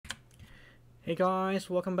Hey guys,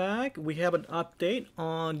 welcome back. We have an update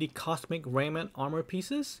on the Cosmic Raiment armor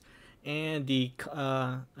pieces, and the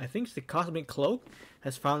I think it's the Cosmic Cloak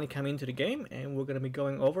has finally come into the game, and we're gonna be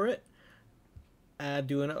going over it,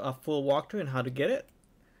 doing a full walkthrough and how to get it.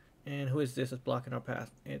 And who is this that's blocking our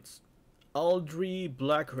path? It's Audrey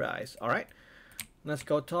Blackrise. All right, let's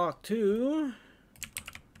go talk to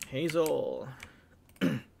Hazel.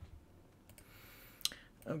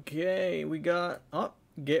 Okay, we got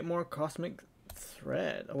get more cosmic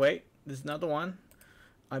thread. Oh, wait, this is not the one.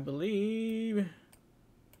 I believe.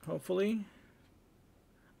 Hopefully.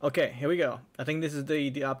 Okay, here we go. I think this is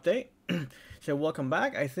the update. So welcome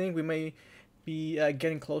back. I think we may be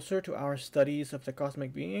getting closer to our studies of the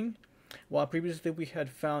cosmic being. While previously we had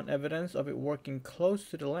found evidence of it working close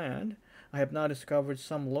to the land, I have now discovered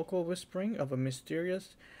some local whispering of a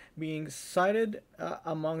mysterious being sighted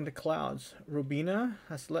among the clouds. Rubina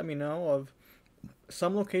has let me know of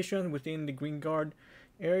some location within the Green Guard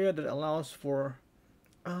area that allows for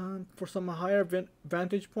some higher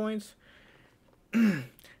vantage points.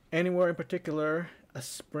 Anywhere in particular, a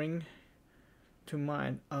spring to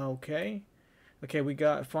mind. Okay, we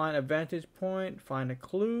got find a vantage point, find a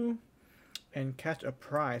clue, and catch a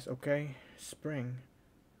prize. Okay, spring.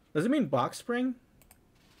 Does it mean box spring?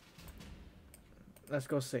 Let's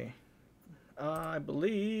go see. I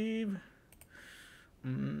believe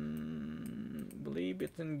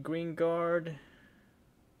it's in Green Guard.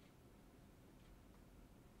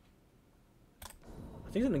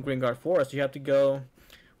 I think it's in the Green Guard Forest. You have to go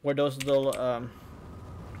where those little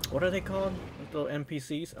what are they called? Little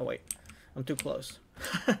NPCs. Oh wait, I'm too close.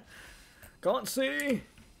 Can't see.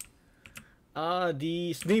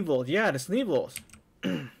 The Sneevils. Yeah, the Sneevils.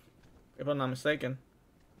 If I'm not mistaken.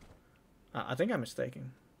 I think I'm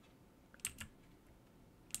mistaken.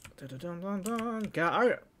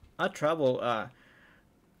 God, I travel.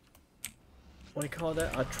 What do you call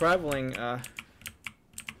that?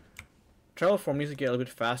 Travel for music get a little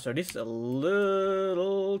bit faster. This is a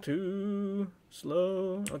little too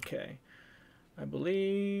slow. Okay, I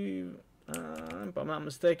believe. If I'm not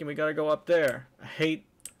mistaken, we gotta go up there. I hate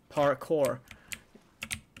parkour.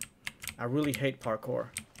 I really hate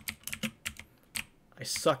parkour. I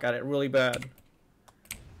suck at it really bad.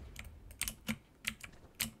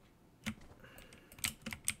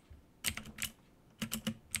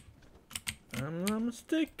 I'm not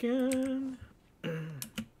mistaken.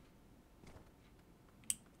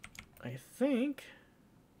 I think.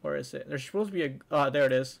 Where is it? There's supposed to be a. Ah, there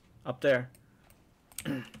it is. Up there.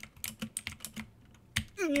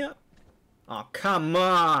 Yeah. Oh, come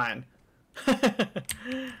on. All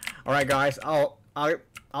right, guys. I'll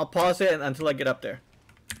pause it until I get up there.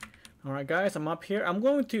 All right, guys. I'm up here. I'm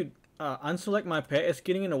going to unselect my pet. It's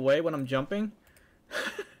getting in the way when I'm jumping.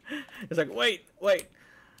 It's like wait.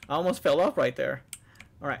 I almost fell off right there.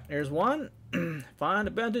 All right, there's one. Find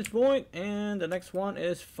a vantage point, and the next one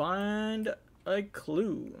is find a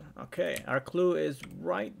clue. Okay, our clue is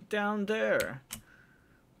right down there.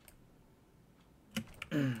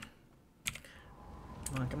 Come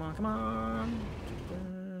on.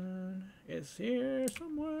 It's here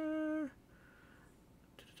somewhere.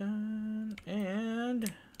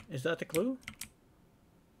 And is that the clue?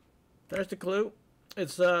 There's the clue.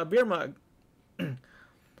 It's a beer mug.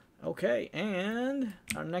 Okay, and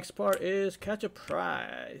our next part is catch a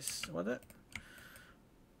prize. What that?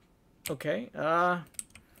 Okay, I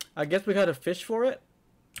guess we gotta fish for it,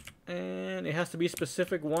 and it has to be a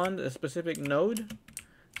specific one, a specific node.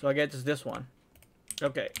 So I guess it's this one.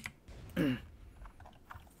 Okay.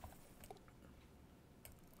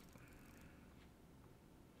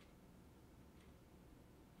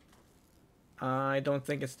 I don't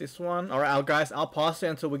think it's this one. Alright, guys, I'll pause it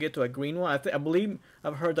until we get to a green one. I believe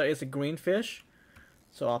I've heard that it's a green fish.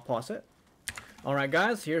 So I'll pause it. Alright,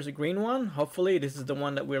 guys, here's a green one. Hopefully, this is the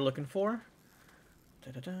one that we're looking for.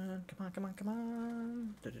 Come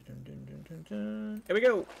on. Here we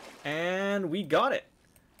go. And we got it.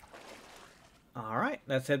 Alright,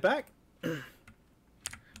 let's head back.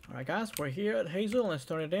 Alright, guys, we're here at Hazel. Let's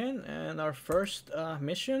turn it in. And our first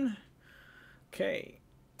mission. Okay.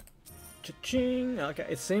 Cha-ching. Okay,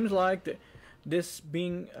 it seems like this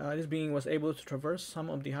being was able to traverse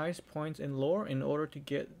some of the highest points in lore in order to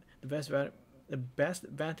get the best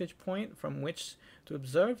vantage point from which to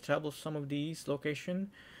observe. Travel some of these locations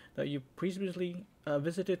that you previously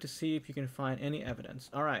visited to see if you can find any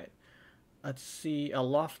evidence. All right, let's see: a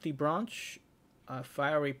lofty branch, a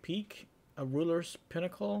fiery peak, a ruler's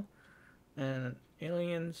pinnacle, and an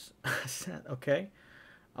alien's ascent. Okay,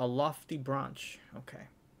 a lofty branch. Okay.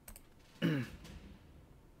 If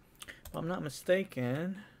I'm not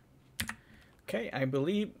mistaken, okay, I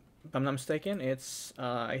believe if I'm not mistaken. It's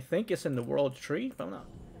I think it's in the world tree. If I'm not,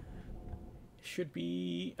 it should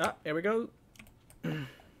be. Ah, there we go.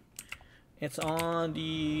 It's on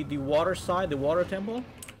the water side, the water temple.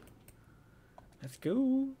 Let's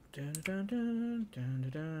go. Dun, dun, dun, dun,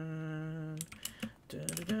 dun, dun,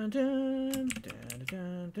 dun, dun,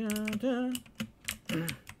 dun, dun, dun, dun.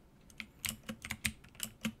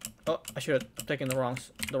 Oh, I should have taken the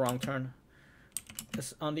wrong turn.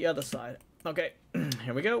 It's on the other side. Okay,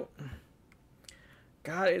 here we go.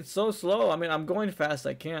 God, it's so slow. I mean, I'm going fast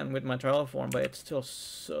I can with my travel form, but it's still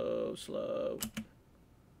so slow.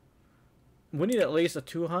 We need at least a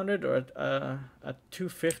 200 or a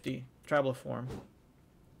 250 travel form.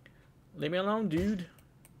 Leave me alone, dude.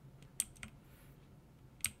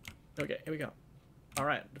 Okay, here we go.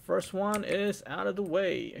 Alright, the first one is out of the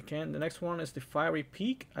way. Again, the next one is the Fiery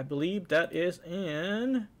Peak. I believe that is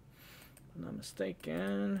in, if I'm not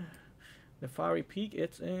mistaken, the Fiery Peak,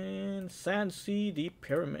 it's in Sand Sea, the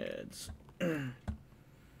Pyramids.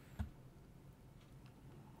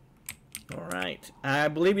 Alright, I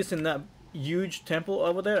believe it's in that huge temple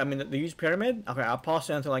over there. I mean, the huge pyramid. Okay, I'll pause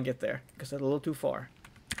it until I get there, because it's a little too far.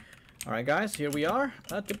 Alright guys, here we are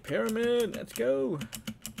at the pyramid. Let's go.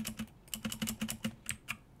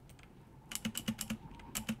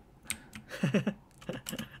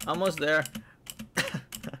 Almost there.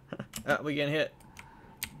 We getting hit.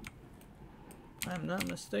 I'm not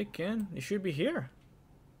mistaken. It should be here.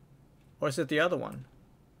 Or is it the other one?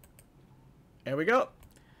 There we go.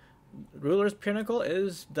 Ruler's Pinnacle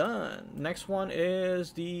is done. Next one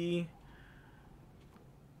is the...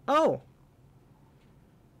 Oh!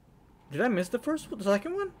 Did I miss the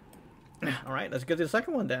second one? Alright, let's get to the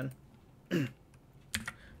second one then.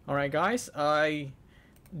 Alright guys,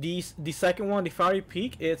 the second one, the Fiery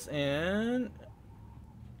Peak, it's in...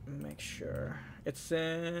 Make sure. It's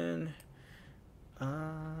in... the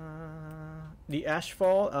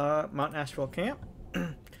Ashfall, Mount Ashfall Camp.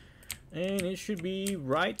 And it should be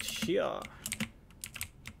right here.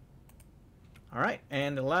 Alright,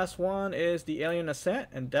 and the last one is the Alien Ascent,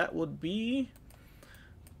 and that would be...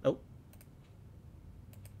 Oh.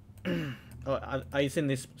 Oh, it's in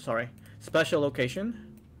this, sorry, special location.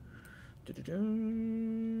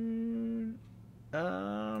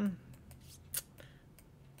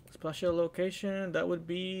 Special location, that would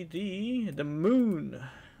be the moon.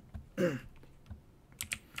 Here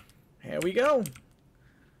we go.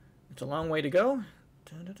 It's a long way to go.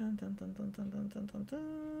 Dun, dun, dun, dun, dun, dun, dun, dun, dun,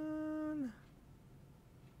 dun.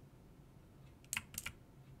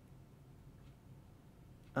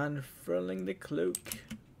 Unfurling the cloak.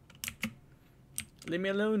 Leave me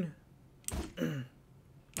alone.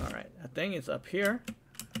 Alright, I think it's up here.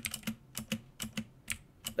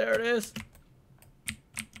 There it is.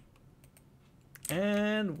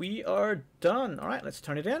 And we are done. Alright, let's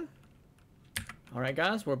turn it in. Alright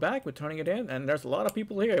guys, we're back. We're turning it in, and there's a lot of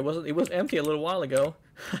people here. It was empty a little while ago.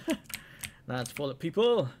 Now it's full of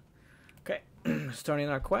people. Okay, starting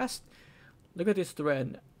our quest. Look at this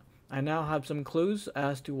thread. I now have some clues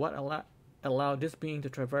as to what allowed this being to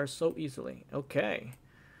traverse so easily. Okay.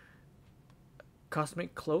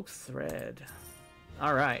 Cosmic Cloak thread.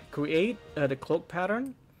 Alright, create the cloak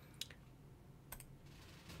pattern.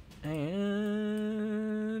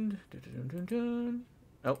 And...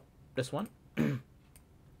 Oh, this one.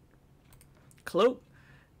 Cloak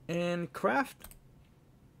and craft.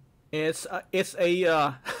 It's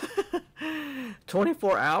a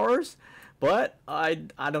 24 hours, but I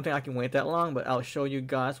don't think I can wait that long, but I'll show you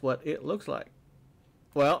guys what it looks like.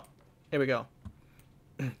 Well, here we go.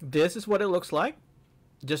 This is what it looks like.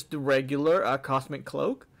 Just the regular Cosmic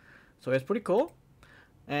Cloak. So it's pretty cool.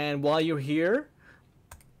 And while you're here,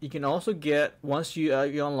 you can also get, once you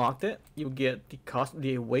unlocked it, you get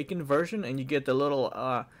the awaken version, and you get the little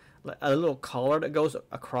a little collar that goes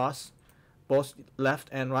across both left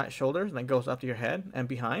and right shoulders, and that goes up to your head and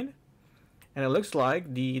behind. And it looks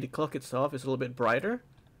like the cloak itself is a little bit brighter,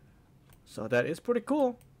 so that is pretty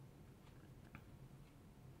cool.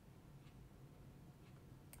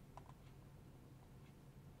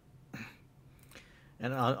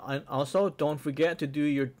 And also, don't forget to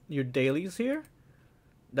do your dailies here.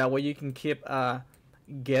 That way you can keep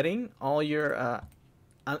getting all your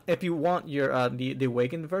if you want your the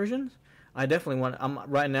awakened versions. I definitely want.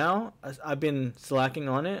 Right now I've been slacking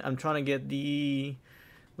on it. I'm trying to get the,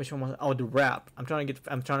 which one was it? Oh, the wrap. I'm trying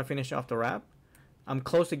to finish off the wrap. I'm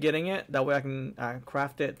close to getting it. That way I can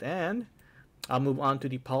craft it, and I'll move on to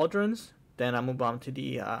the pauldrons. Then I'll move on to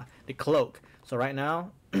the cloak. So right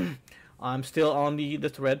now I'm still on the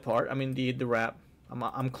thread part. I mean the wrap.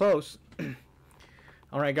 I'm close.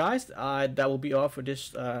 Alright guys, that will be all for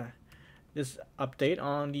this this update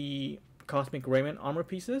on the Cosmic Raiment armor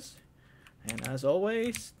pieces. And as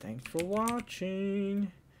always, thanks for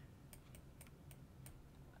watching.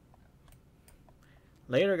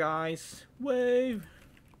 Later, guys. Wave.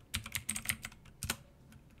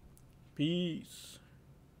 Peace.